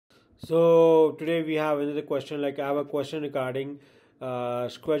So today we have another question. Like I have a question regarding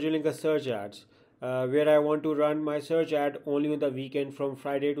scheduling a search ads, where I want to run my search ad only on the weekend from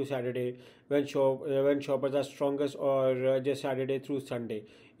Friday to Saturday when shoppers are strongest, or just Saturday through Sunday.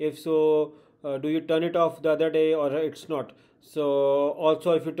 If so, do you turn it off the other day or it's not? So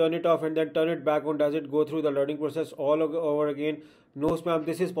also, if you turn it off and then turn it back on, does it go through the learning process all over again? No, spam.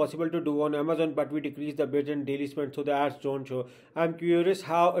 This is possible to do on Amazon, but we decrease the bids and daily spend so the ads don't show. I'm curious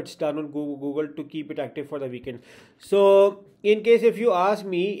how it's done on Google to keep it active for the weekend. So, in case if you ask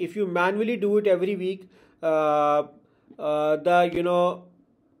me, if you manually do it every week, the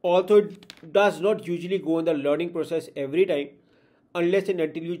although it does not usually go in the learning process every time, unless and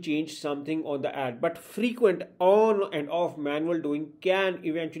until you change something on the ad. But frequent on and off manual doing can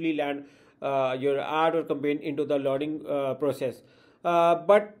eventually land your ad or campaign into the learning process.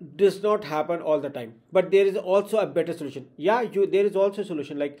 But does not happen all the time. But there is also a better solution. Yeah, there is also a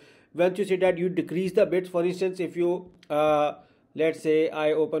solution. Like once you say that you decrease the bids, for instance, if you let's say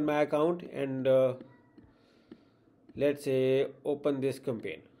I open my account and let's say open this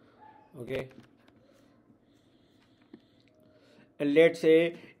campaign, okay, and let's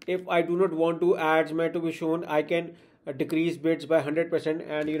say if I do not want to ads my to be shown, I can decrease bids by 100%,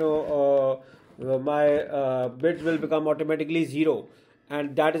 and my bids will become automatically zero,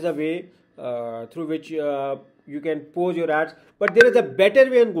 and that is a way through which you can pose your ads. But there is a better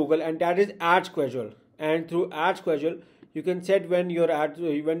way on Google, and that is ad schedule. And through ad schedule you can set when do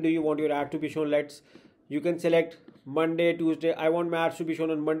you want your ad to be shown. You can select Monday, Tuesday. I want my ads to be shown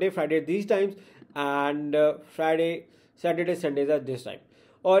on Monday, Friday these times, and Friday, Saturday, Sundays at this time.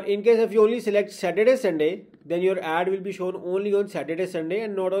 Or in case if you only select Saturday, Sunday, then your ad will be shown only on Saturday, Sunday,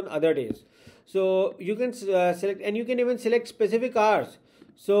 and not on other days. So you can select, and you can even select specific hours.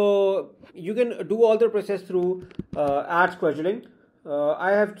 So you can do all the process through ad scheduling.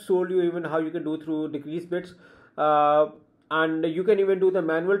 I have told you even how you can do through decrease bids. And you can even do the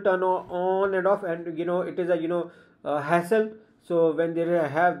manual turn on and off, and it is a hassle. So when they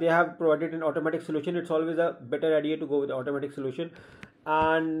have provided an automatic solution, it's always a better idea to go with the automatic solution.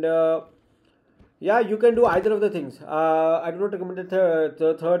 And yeah, you can do either of the things. I do not recommend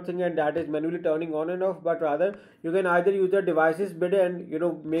the third thing, and that is manually turning on and off, but rather you can either use the devices bid and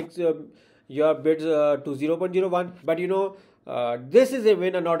makes your bids to 0.01. But this is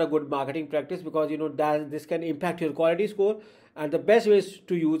even not a good marketing practice, because that this can impact your quality score, and the best way is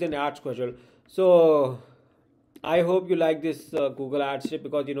to use an ad schedule. So I hope you like this Google Ads tip,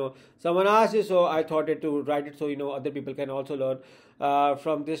 because someone asked it, so I thought it to write it so other people can also learn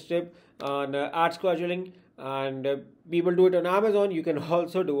from this tip on ad scheduling. And people do it on Amazon. You can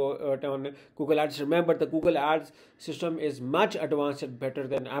also do it on Google Ads. Remember, the Google Ads system is much advanced and better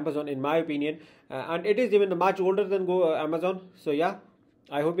than Amazon, in my opinion, and it is even much older than Amazon. So yeah,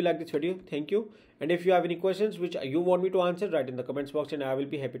 I hope you like this video. Thank you. And if you have any questions which you want me to answer, write in the comments box, and I will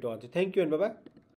be happy to answer. Thank you, and bye bye.